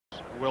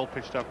well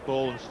pitched up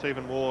ball, and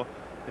Stephen Waugh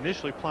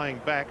initially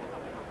playing back,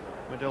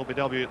 went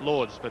LBW at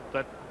Lords, but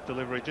that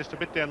delivery just a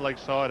bit down leg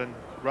side and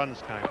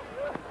runs came.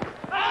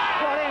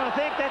 I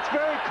think that's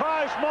very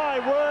close, my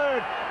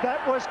word,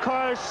 that was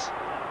close.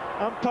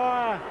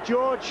 Umpire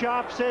George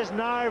Sharp says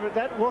no, but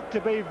that looked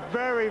to be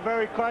very,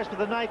 very close with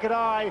the naked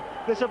eye.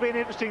 This will be an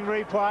interesting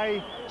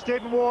replay.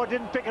 Stephen Waugh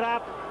didn't pick it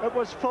up. It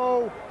was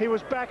full. He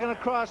was back and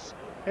across.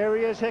 Here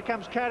he is. Here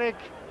comes Caddick.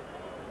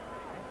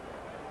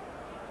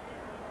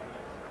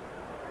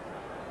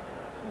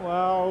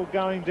 Well,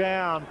 going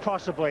down,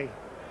 possibly. It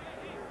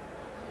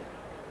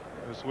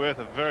was worth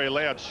a very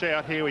loud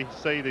shout. Here we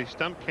see the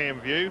stump cam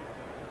view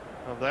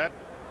of that,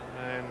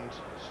 and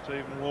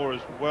Stephen Waugh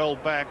is well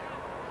back.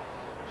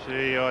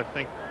 Gee, I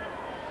think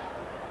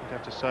you'd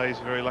have to say he's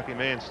a very lucky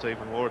man,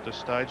 Stephen Waugh, at this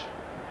stage.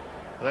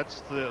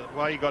 That's the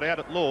way he got out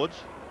at Lords.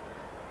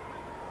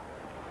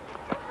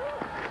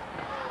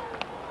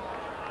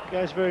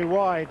 Goes very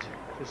wide,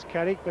 this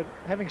Caddick, but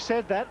having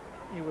said that,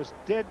 he was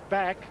dead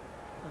back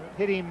and it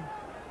hit him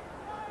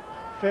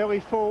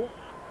fairly full.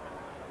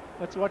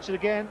 Let's watch it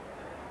again.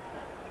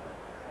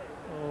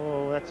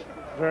 Oh, that's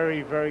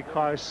very, very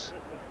close.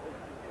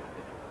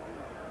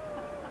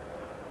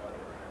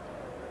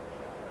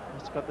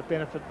 It's got the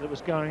benefit that it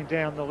was going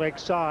down the leg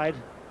side.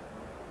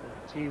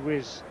 Gee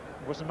whiz,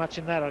 there wasn't much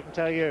in that, I can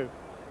tell you.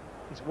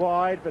 He's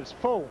wide, but it's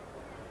full.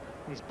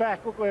 He's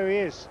back, look where he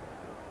is.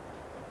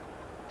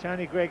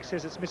 Tony Gregg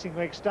says it's missing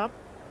leg stump,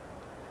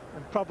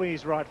 and probably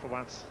he's right for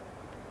once.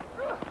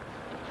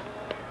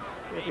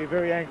 He'll be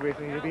very angry if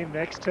he'll be in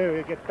next too.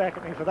 He'll get back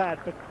at me for that,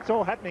 but it's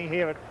all happening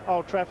here at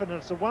Old Trafford, and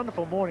it's a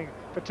wonderful morning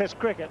for Test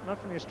cricket, not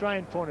from the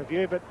Australian point of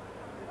view, but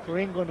for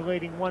England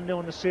leading 1-0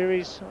 in the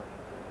series.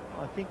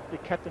 I think the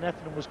captain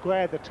Atherton was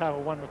glad that Taylor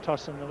won the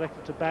toss and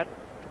elected to bat,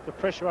 took the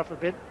pressure off a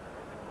bit.